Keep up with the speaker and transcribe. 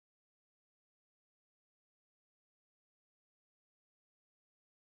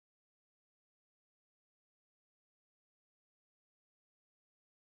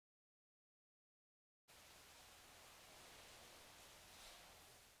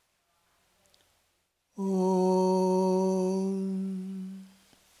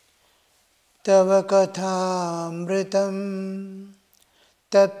Tava kathamritam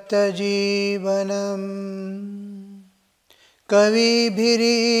tapta jivanam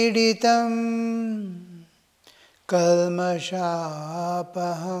kavibhiriditam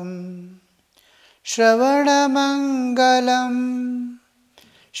kalmashapaham Shravanamangalam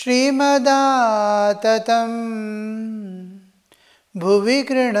Srimadaatatam Bhuvi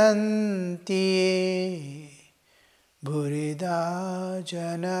Grinanti Bhurida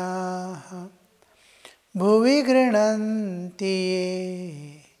Janaha Bhuvi Grinanti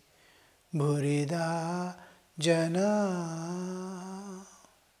Bhurida Jana.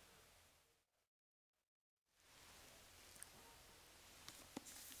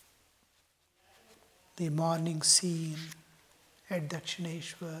 The morning scene at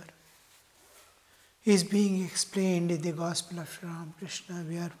Dakshineshwar is being explained in the Gospel of Sri Ramakrishna.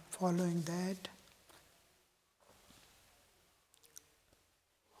 We are following that.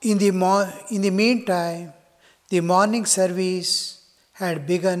 In the meantime, the morning service had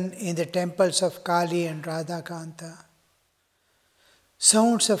begun in the temples of Kali and Radhakanta.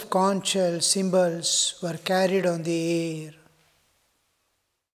 Sounds of conch shell cymbals were carried on the air.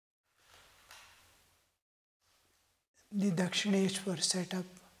 The Dakshineshwar setup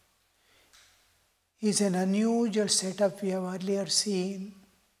is an unusual setup we have earlier seen.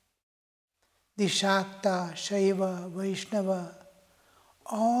 The Shakta, Shaiva, Vaishnava,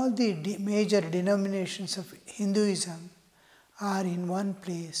 all the major denominations of Hinduism are in one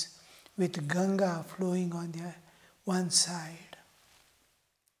place with Ganga flowing on the one side.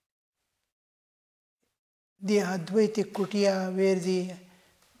 The Advaitic Kutiya, where the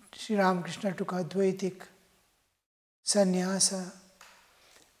Sri Ramakrishna took Advaitic sannyasa,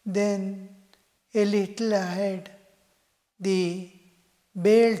 then a little ahead the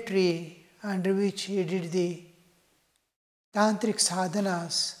bale tree under which he did the tantric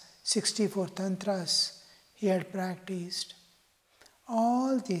sadhanas, 64 tantras he had practiced.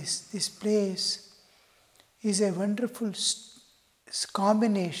 All this place is a wonderful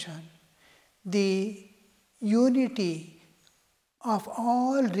combination. The unity of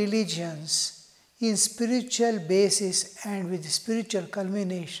all religions in spiritual basis and with spiritual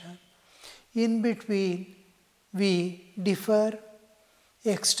culmination. In between, we differ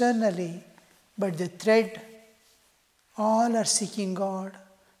externally, but the thread, all are seeking God,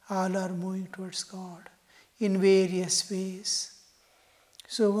 all are moving towards God in various ways.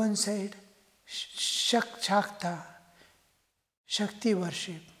 So one side, Shakta, Shakti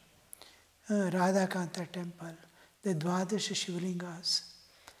worship, Radhakanta temple, the Dvadasha Shivlingas.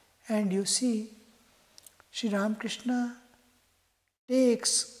 And you see, Sri Ramakrishna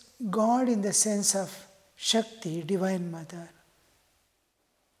takes God in the sense of Shakti, Divine Mother.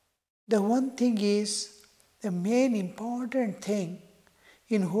 The one thing is, the main important thing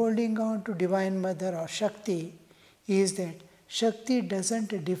in holding on to Divine Mother or Shakti is that Shakti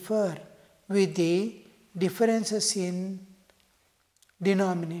doesn't differ with the differences in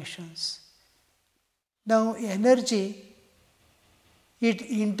denominations. Now energy, it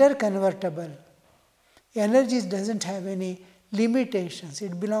interconvertible. Energy doesn't have any limitations.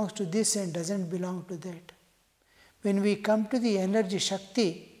 It belongs to this and doesn't belong to that. When we come to the energy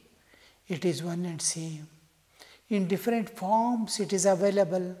Shakti, it is one and same. In different forms it is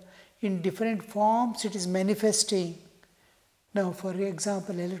available. In different forms it is manifesting. Now for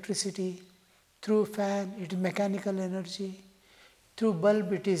example, electricity, through fan it is mechanical energy. Through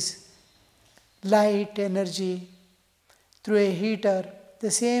bulb it is light energy. Through a heater, the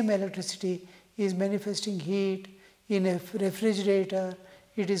same electricity is manifesting heat. In a refrigerator,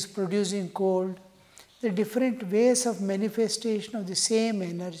 it is producing cold. The different ways of manifestation of the same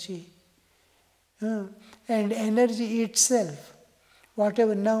energy. And energy itself,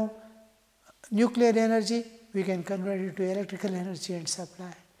 whatever now, nuclear energy, we can convert it to electrical energy and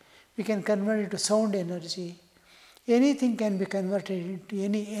supply. We can convert it to sound energy. Anything can be converted into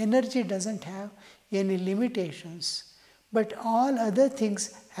any energy, doesn't have any limitations. But all other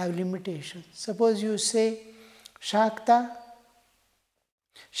things have limitations. Suppose you say Shakta,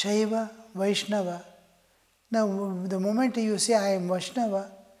 Shaiva, Vaishnava. Now the moment you say I am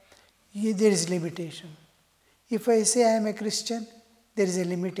Vaishnava, there is limitation. If I say I am a Christian, there is a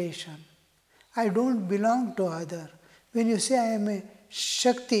limitation. I don't belong to other. When you say I am a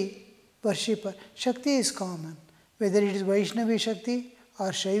Shakti worshipper, Shakti is common. Whether it is Vaishnavi Shakti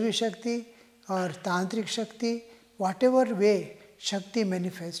or Shaiva Shakti or Tantric Shakti, whatever way Shakti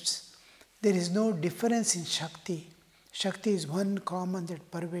manifests, there is no difference in Shakti. Shakti is one common that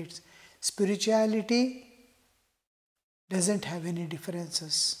pervades. Spirituality doesn't have any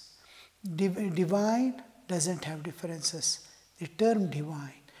differences. Divine doesn't have differences. The term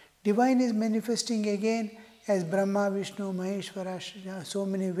divine Divine is manifesting again as Brahma, Vishnu, Maheshwara, so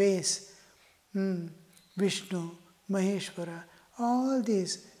many ways. Vishnu, Maheshwara, all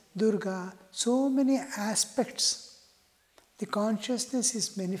these, Durga, so many aspects. The consciousness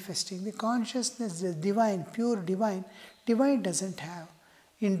is manifesting. The consciousness, the divine, pure divine, divine doesn't have.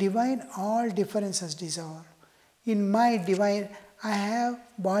 In divine, all differences dissolve. In my divine, I have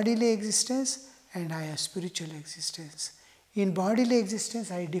bodily existence and I have spiritual existence. In bodily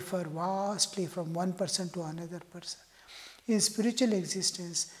existence, I differ vastly from one person to another person. In spiritual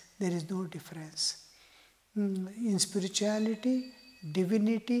existence, there is no difference. In spirituality,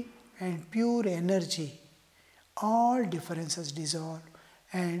 divinity, and pure energy, all differences dissolve,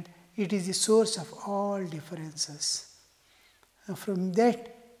 and it is the source of all differences. From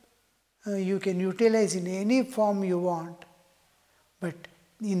that, you can utilize in any form you want, but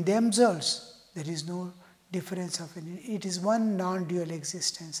in themselves, there is no difference of any. It is one non-dual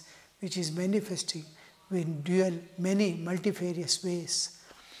existence which is manifesting in dual, many multifarious ways.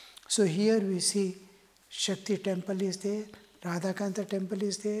 So here we see Shakti temple is there, Radhakanta temple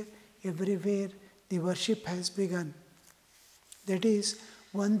is there, everywhere the worship has begun. That is,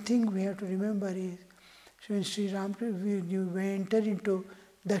 one thing we have to remember is, when Sri Ramakrishna, when you enter into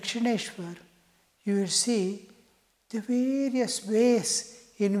Dakshineshwar, you will see the various ways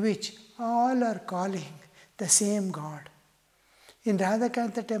in which all are calling the same God. In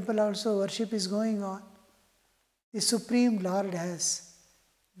Radhakanta temple also worship is going on. The Supreme Lord has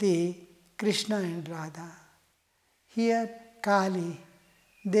the Krishna and Radha. Here Kali,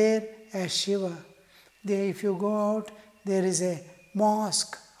 there as Shiva. There, if you go out, there is a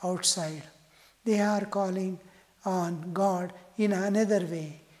mosque outside. They are calling on God in another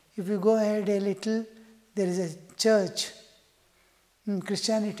way. If you go ahead a little, there is a church.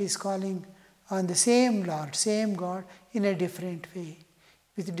 Christianity is calling on the same Lord, same God in a different way,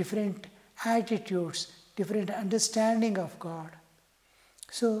 with different attitudes, different understanding of God.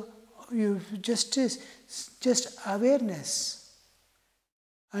 So you just awareness,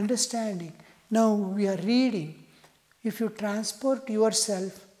 understanding. Now we are reading. If you transport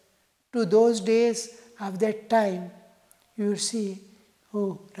yourself to those days of that time, you will see,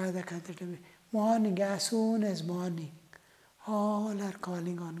 oh, Radhakanta, morning, as soon as morning, all are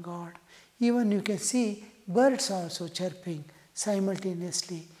calling on God. Even you can see birds also chirping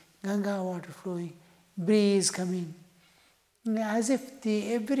simultaneously, Ganga water flowing, breeze coming, as if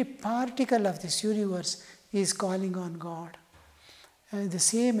every particle of this universe is calling on God. And the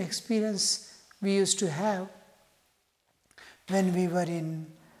same experience we used to have when we were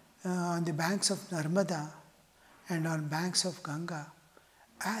on the banks of Narmada and on banks of Ganga.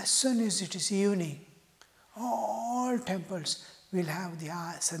 As soon as it is evening, all temples will have the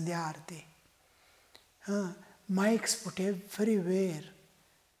Sandhya Arati. Mics put everywhere.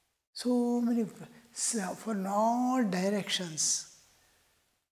 So many, from all directions.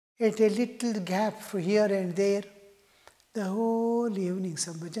 At a little gap for here and there, the whole evening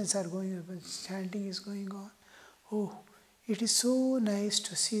some bhajans are going on, chanting is going on. Oh, it is so nice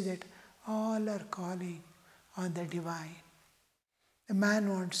to see that all are calling on the divine. The man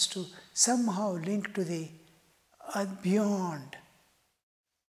wants to somehow link to the beyond.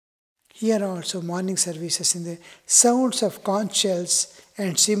 Here also morning services in the sounds of conch shells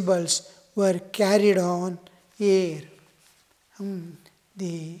and cymbals were carried on air.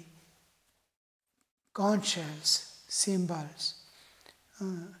 The conch shells, cymbals,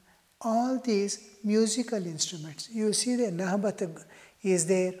 all these musical instruments. You see the Nahabat is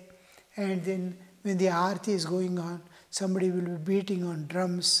there, and then when the Aarti is going on, somebody will be beating on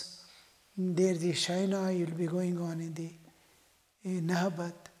drums. There the Shaina will be going on in the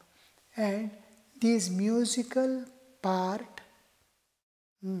Nahabat. And this musical part,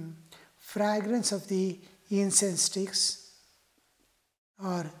 fragrance of the incense sticks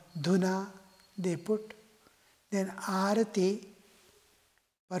or dhuna they put, then Aarati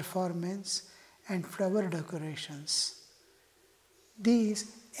performance and flower decorations.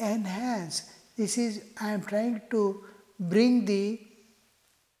 These enhance. I am trying to bring the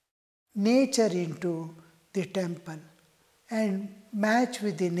nature into the temple and match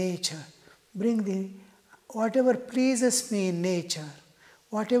with the nature. Bring whatever pleases me in nature,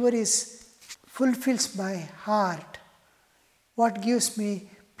 whatever fulfills my heart, what gives me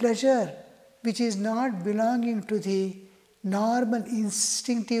pleasure, which is not belonging to the normal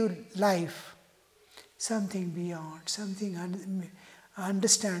instinctive life, something beyond, something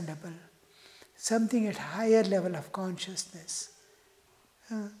understandable, something at higher level of consciousness.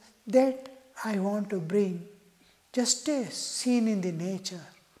 That I want to bring, just a scene in the nature,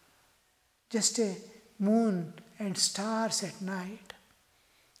 just a moon and stars at night.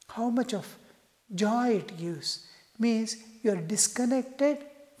 how much of joy it gives. Means you are disconnected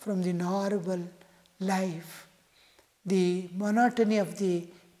from the normal life, the monotony of the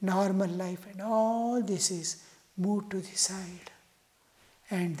normal life, and all this is moved to the side.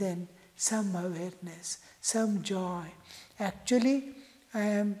 And then some awareness, some joy. Actually, I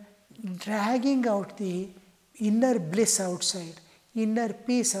am dragging out the inner bliss outside, inner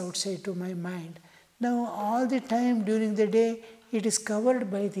peace outside to my mind. Now, all the time during the day, it is covered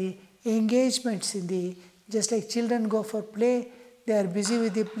by the engagements in the, just like children go for play, they are busy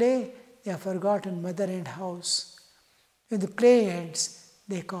with the play, they have forgotten mother and house. When the play ends,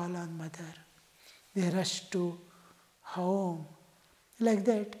 they call on mother. They rush to home. Like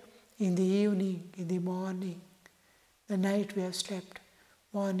that, in the evening, in the morning, the night we have slept,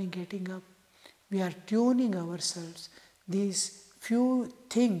 morning getting up, we are tuning ourselves. These few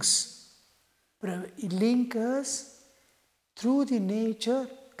things link us through the nature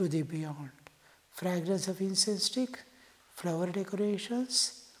to the beyond. Fragrance of incense stick, flower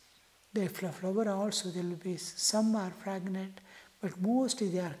decorations. The flower also, there will be some are fragrant, but mostly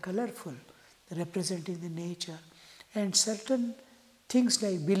they are colorful, representing the nature. And certain things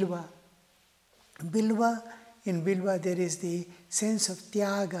like bilva. In bilva there is the sense of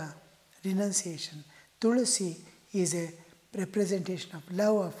tyaga, renunciation. Tulsi is a representation of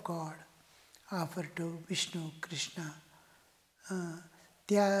love of God offered to Vishnu, Krishna.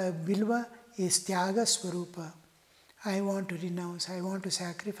 Bilva is tyaga swarupa. I want to renounce, I want to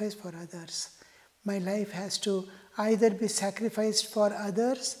sacrifice for others. My life has to either be sacrificed for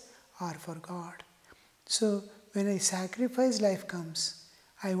others or for God. So when a sacrifice life comes,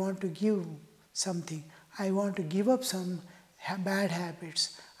 I want to give something. I want to give up some bad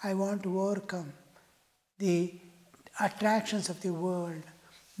habits. I want to overcome the attractions of the world.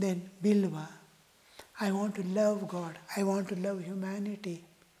 Then bilva. I want to love God. I want to love humanity.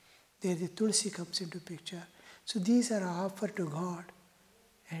 There the tulsi comes into picture. So these are offered to God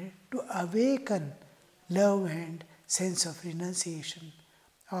to awaken love and sense of renunciation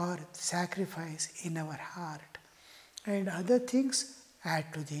or sacrifice in our heart. And other things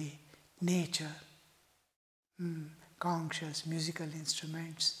add to the nature. Conchs, musical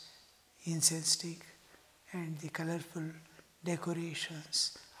instruments, incense stick, and the colorful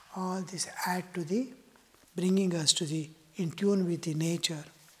decorations. All this add to the bringing us to the in tune with the nature.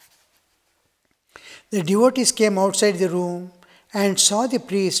 The devotees came outside the room and saw the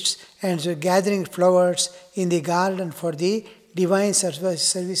priests and were gathering flowers in the garden for the divine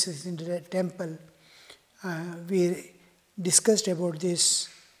services in the temple. We discussed about this,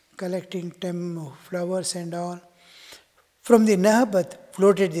 collecting flowers and all. From the Nahabat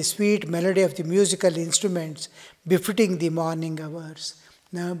floated the sweet melody of the musical instruments befitting the morning hours.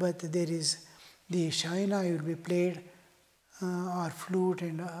 Nahabat, there is the shaina will be played or flute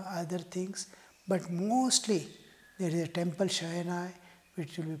and other things. But mostly there is a temple shayanai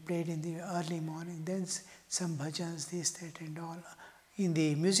which will be played in the early morning. Then some bhajans, this, that and all. In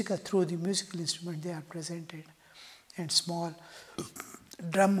the musical, through the musical instrument they are presented. And small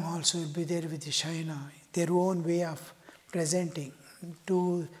drum also will be there with the shayanai. Their own way of presenting.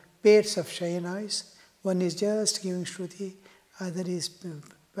 Two pairs of shayanais. One is just giving shruti, other is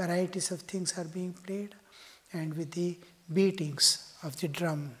varieties of things are being played. And with the beatings of the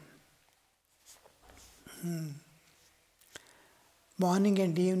drum. Morning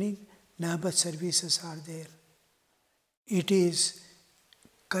and evening, Nahabat services are there. It is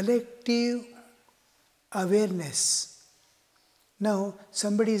collective awareness. Now,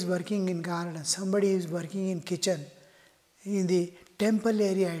 somebody is working in garden, somebody is working in kitchen, in the temple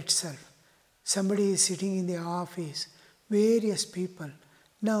area itself. Somebody is sitting in the office, various people.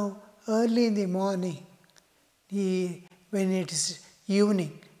 Now, early in the morning, when it is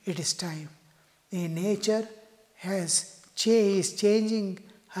evening, it is time. The nature is changing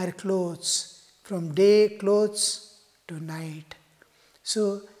her clothes from day clothes to night.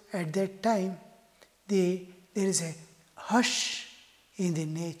 So at that time, there is a hush in the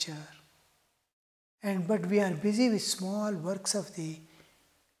nature. But we are busy with small works of the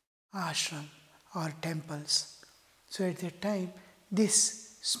ashram or temples. So at that time,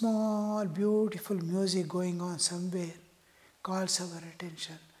 this small, beautiful music going on somewhere calls our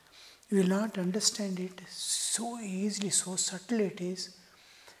attention. We will not understand it so easily, so subtle it is.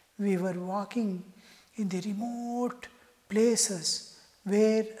 We were walking in the remote places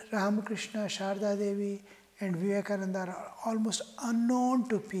where Ramakrishna, Sharda Devi and Vivekananda are almost unknown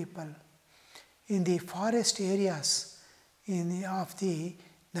to people. In the forest areas of the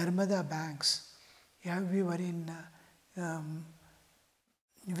Narmada banks. We were in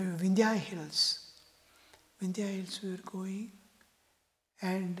Vindhya Hills. Vindhya Hills we were going.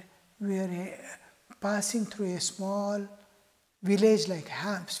 and we are passing through a small village like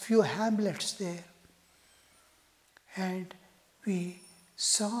few hamlets there, and we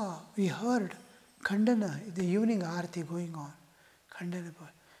heard Khandana, the evening Aarti going on. Khandana,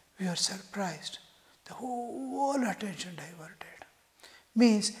 we were surprised. The whole attention diverted.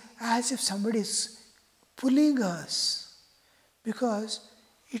 Means as if somebody is pulling us, because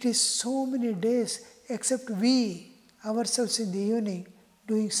it is so many days except we ourselves in the evening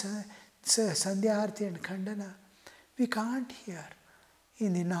doing Sandhya Aarti and Khandana. We can't hear.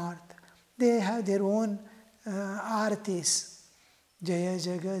 In the north, they have their own Aartis. Jaya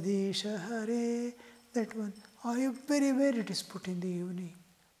Jagadisha Hare, that one. Everywhere it is put in the evening.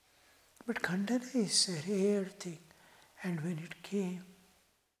 But Khandana is a rare thing. And when it came,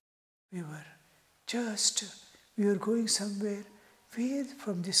 we were going somewhere. Where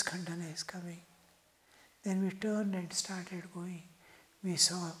from this Khandana is coming? Then we turned and started going. We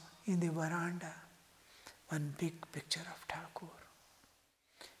saw in the veranda one big picture of Thakur.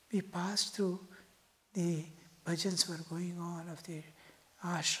 We passed through, the bhajans were going on of the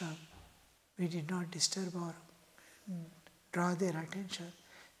ashram. We did not disturb or draw their attention,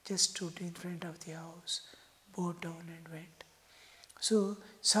 just stood in front of the house, bowed down and went. So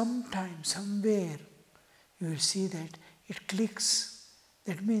sometime, somewhere, you will see that it clicks.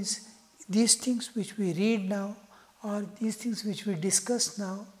 That means these things which we read now, or these things which we discuss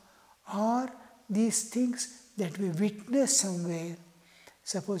now, or these things that we witness somewhere.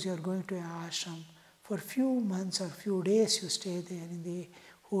 Suppose you are going to an ashram, for few months or few days you stay there in the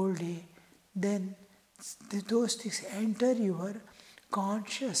whole day, then those things enter your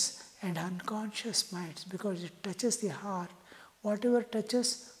conscious and unconscious minds, because it touches the heart. Whatever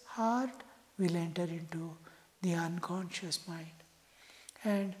touches heart will enter into the unconscious mind.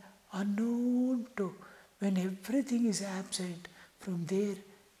 And unknown to, when everything is absent, from there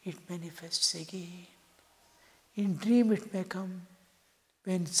it manifests again. In dream it may come,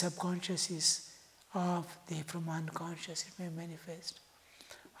 when subconscious is off, from unconscious it may manifest.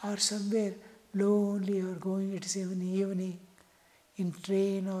 Or somewhere lonely or going, it is even evening, in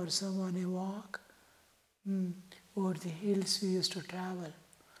train or some on a walk, over the hills we used to travel,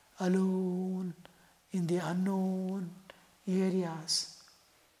 alone in the unknown areas.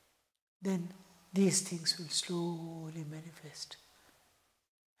 Then these things will slowly manifest.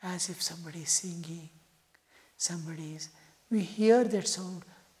 As if somebody is singing, we hear that sound,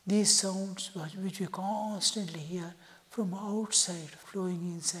 these sounds which we constantly hear from outside,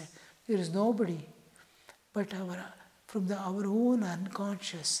 flowing inside. There is nobody, but from our own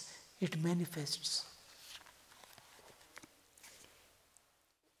unconscious, it manifests.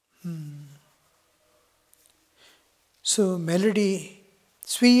 So melody,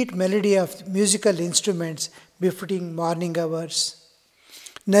 sweet melody of musical instruments befitting morning hours.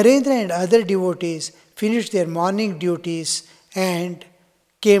 Narendra and other devotees finished their morning duties and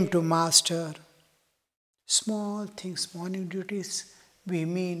came to Master. Small things, morning duties, we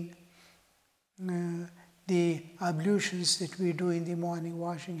mean the ablutions that we do in the morning,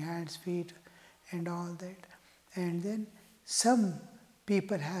 washing hands, feet, and all that. And then some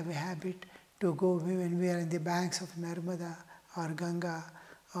people have a habit to go when we are in the banks of Narmada or Ganga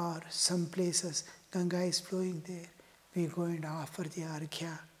or some places, Ganga is flowing there. We go and offer the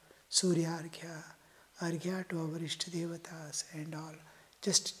Arghya, Surya Arghya to our Ishta Devatas and all.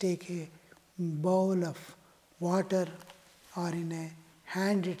 Just take a bowl of water or in a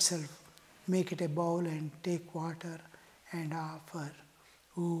hand itself, make it a bowl and take water and offer.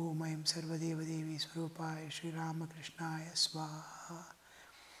 Om Aim Sarvadeva Devi Swarupaya Shri Ramakrishna Svaha.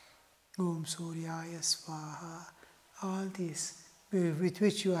 Om Suryaya Svaha. All these with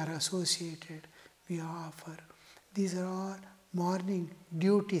which you are associated, we offer. These are all morning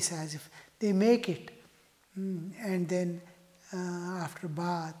duties, as if they make it. And then after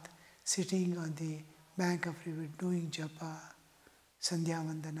bath, sitting on the bank of river, doing japa, Sandhya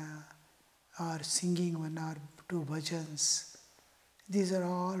Vandana, or singing one or two bhajans. These are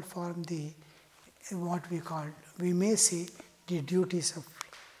all form what we may say, the duties of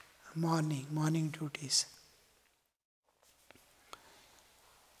morning duties.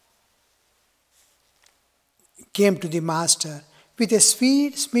 Came to the Master with a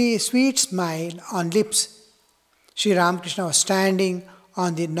sweet smile on lips. Sri Ramakrishna was standing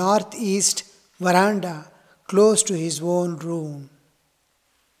on the northeast veranda close to his own room.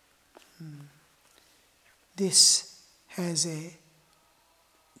 This has a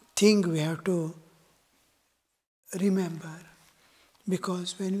thing we have to remember,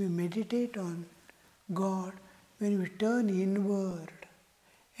 because when we meditate on God, when we turn inward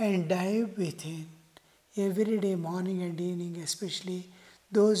and dive within, every day, morning and evening, especially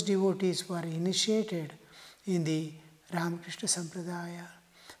those devotees who are initiated in the Ramakrishna Sampradaya,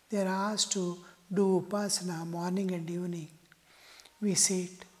 they are asked to do upasana morning and evening. We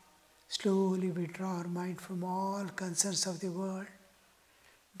sit, slowly withdraw our mind from all concerns of the world,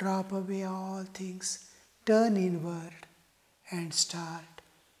 drop away all things, turn inward and start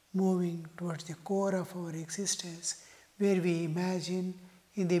moving towards the core of our existence, where we imagine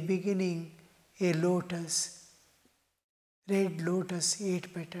in the beginning a lotus, red lotus,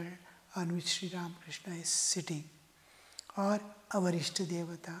 8-petal, on which Sri Ramakrishna is sitting, or our Ishta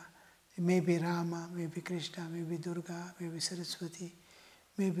Devata, maybe Rama, maybe Krishna, maybe Durga, maybe Saraswati,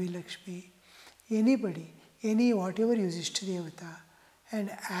 maybe Lakshmi, anybody, whatever is Ishta Devata. And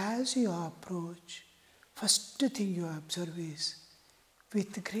as you approach, first thing you observe is,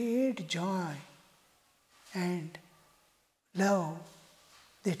 with great joy and love,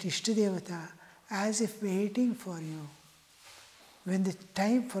 that Ishta Devata, as if waiting for you. When the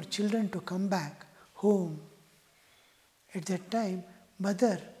time for children to come back home, at that time,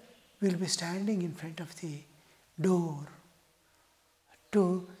 mother will be standing in front of the door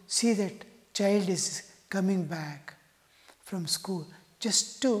to see that child is coming back from school,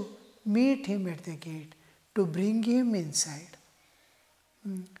 just to meet him at the gate, to bring him inside.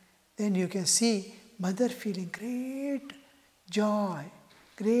 Then you can see mother feeling great joy,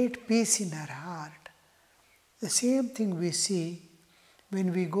 great peace in her heart. The same thing we see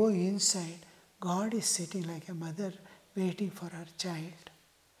when we go inside. God is sitting like a mother waiting for her child.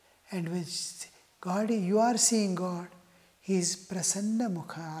 And when God, you are seeing God, He is prasanna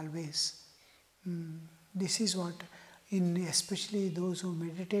mukha always. This is what, especially those who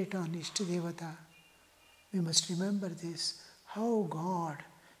meditate on Ishta Devata, we must remember this, how God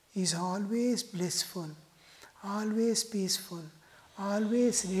is always blissful, always peaceful,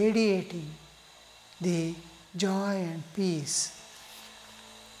 always radiating the joy and peace.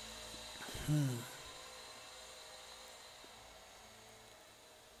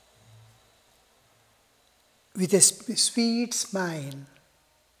 With a sweet smile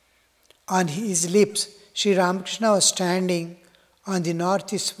on his lips, Sri Ramakrishna was standing on the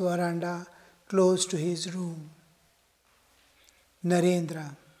northeast veranda close to his room.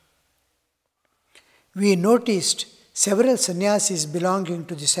 Narendra. We noticed several sannyasis belonging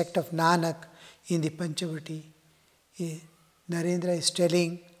to the sect of Nanak in the Panchavati. Narendra is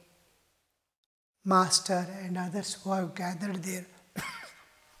telling Master and others who have gathered there.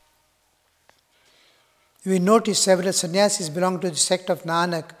 We noticed several sannyasis belong to the sect of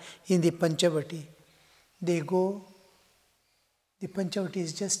Nanak in the Panchavati. They go, the Panchavati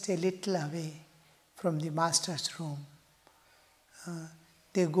is just a little away from the master's room.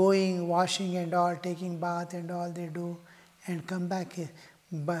 They're going, washing and all, taking bath and all they do, and come back,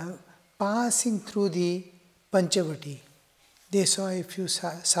 passing through the Panchavati. They saw a few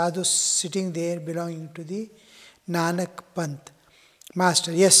sadhus sitting there belonging to the Nanak Panth.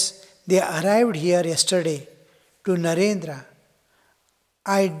 Master, yes, they arrived here yesterday to Narendra.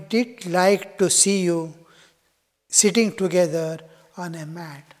 I did like to see you sitting together on a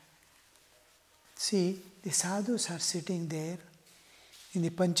mat. See, the sadhus are sitting there in the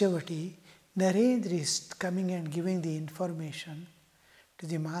Panchavati. Narendra is coming and giving the information to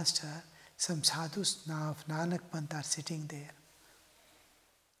the master. Some sadhus now of Nanak Panth are sitting there.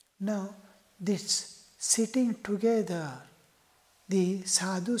 Now, this sitting together, the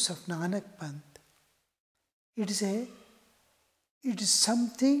sadhus of Nanak Panth, it is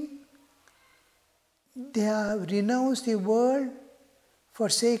something, they have renounced the world for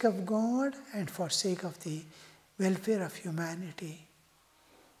sake of God and for sake of the welfare of humanity.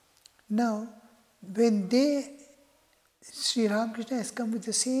 Now, when Sri Ramakrishna has come with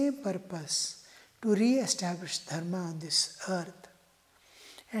the same purpose to re-establish dharma on this earth.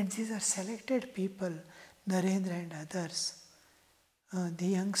 And these are selected people, Narendra and others, the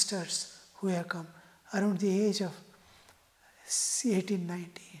youngsters who have come around the age of 18,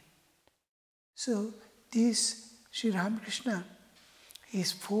 19. So, this Sri Ramakrishna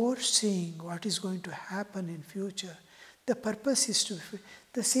is foreseeing what is going to happen in future. The purpose is to,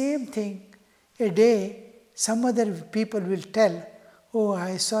 the same thing, a day some other people will tell, oh,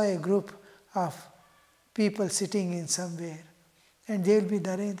 I saw a group of people sitting in somewhere, and they will be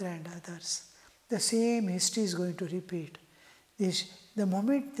Narendra and others. The same history is going to repeat. The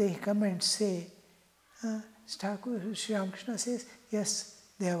moment they come and say, Sri Ramakrishna says, yes,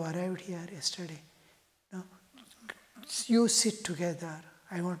 they have arrived here yesterday. Now, you sit together.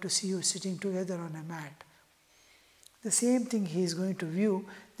 I want to see you sitting together on a mat. The same thing he is going to view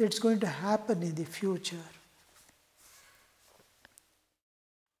that's going to happen in the future.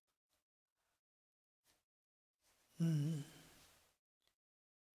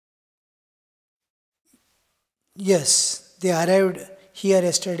 Yes, they arrived here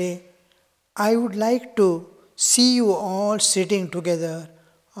yesterday. I would like to see you all sitting together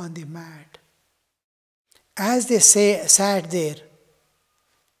on the mat. As they sat there,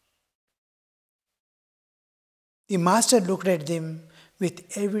 the master looked at them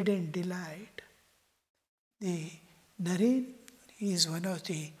with evident delight. The Naren is one of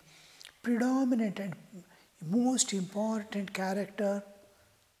the predominant and most important character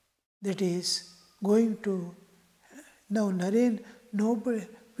that is going to now Naren noble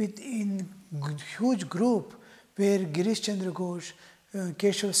within huge group where Girish Chandra Ghosh,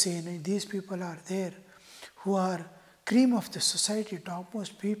 Keshav Sen, and these people are there who are cream of the society,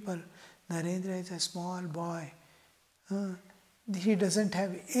 topmost people. Narendra is a small boy. He doesn't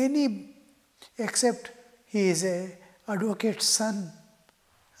have any except he is a advocate's son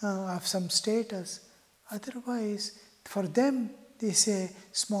of some status. Otherwise, for them, they say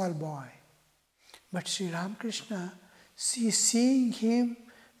small boy. But Sri Ramakrishna is seeing him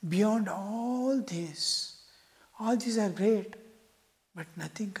beyond all this. All these are great, but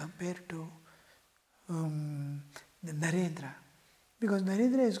nothing compared to Narendra. Because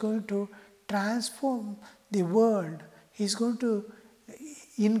Narendra is going to transform the world. He is going to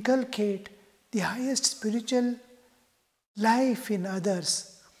inculcate the highest spiritual life in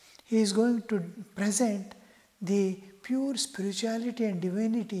others. He is going to present the pure spirituality and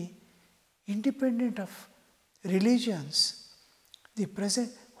divinity independent of religions. The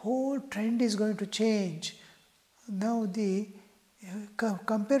present whole trend is going to change. Now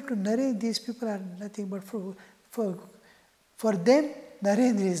compared to Narendra, these people are nothing, but for them,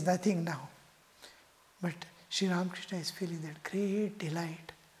 Narendra is nothing now. But Sri Ramakrishna is feeling that great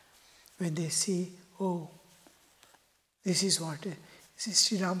delight when they see, oh, this is what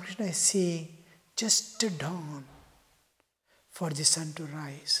Sri Ramakrishna is seeing, just a dawn for the sun to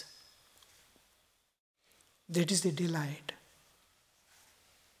rise. That is the delight.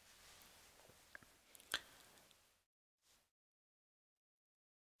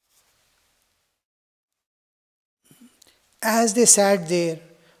 As they sat there,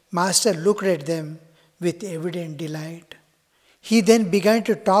 Master looked at them with evident delight. He then began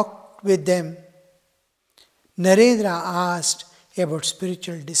to talk with them. Narendra asked about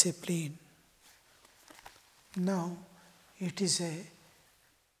spiritual discipline. Now,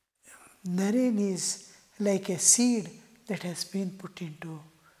 Naren is like a seed that has been put into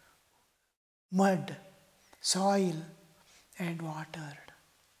mud, soil, and watered.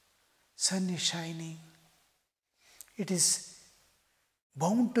 Sun is shining. It is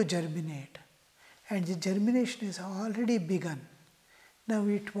bound to germinate, and the germination is already begun. Now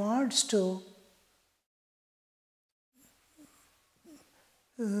it wants to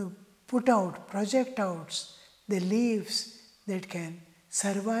project out the leaves that can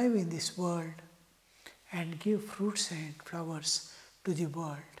survive in this world and give fruits and flowers to the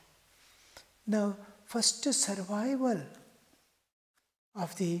world. Now, first survival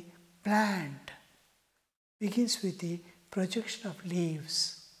of the plant begins with the projection of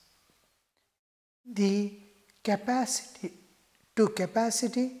leaves. The capacity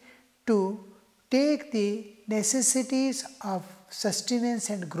to take the necessities of sustenance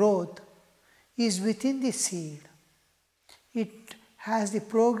and growth is within the seed. It has the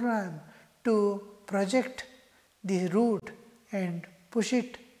program to project the root and push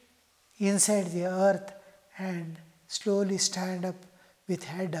it inside the earth and slowly stand up with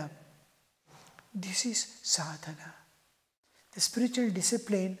head up. This is sadhana. The spiritual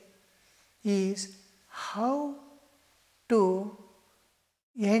discipline is how to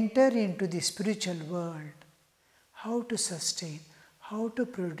enter into the spiritual world, how to sustain, how to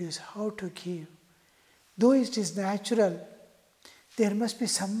produce, how to give. Though it is natural, there must be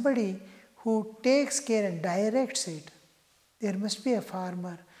somebody who takes care and directs it. There must be a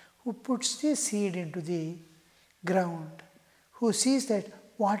farmer who puts the seed into the ground, who sees that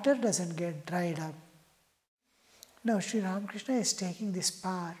water doesn't get dried up. Now Sri Ramakrishna is taking this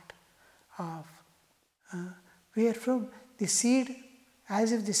part of where from the seed,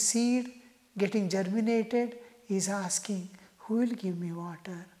 as if the seed getting germinated is asking, who will give me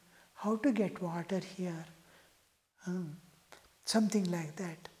water? How to get water here? Something like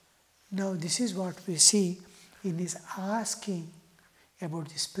that. Now this is what we see in his asking about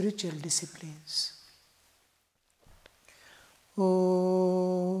the spiritual disciplines.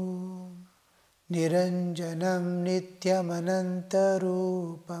 Om Niranjanam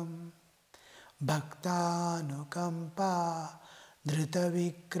Nityamanantarupam Bhaktanukampa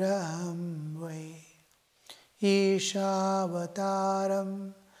Dhritavigraham Vai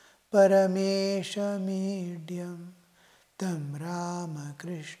Ishavataram Parameshamidhyam Tam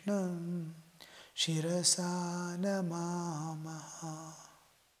Ramakrishnam Shirasa Namamaha.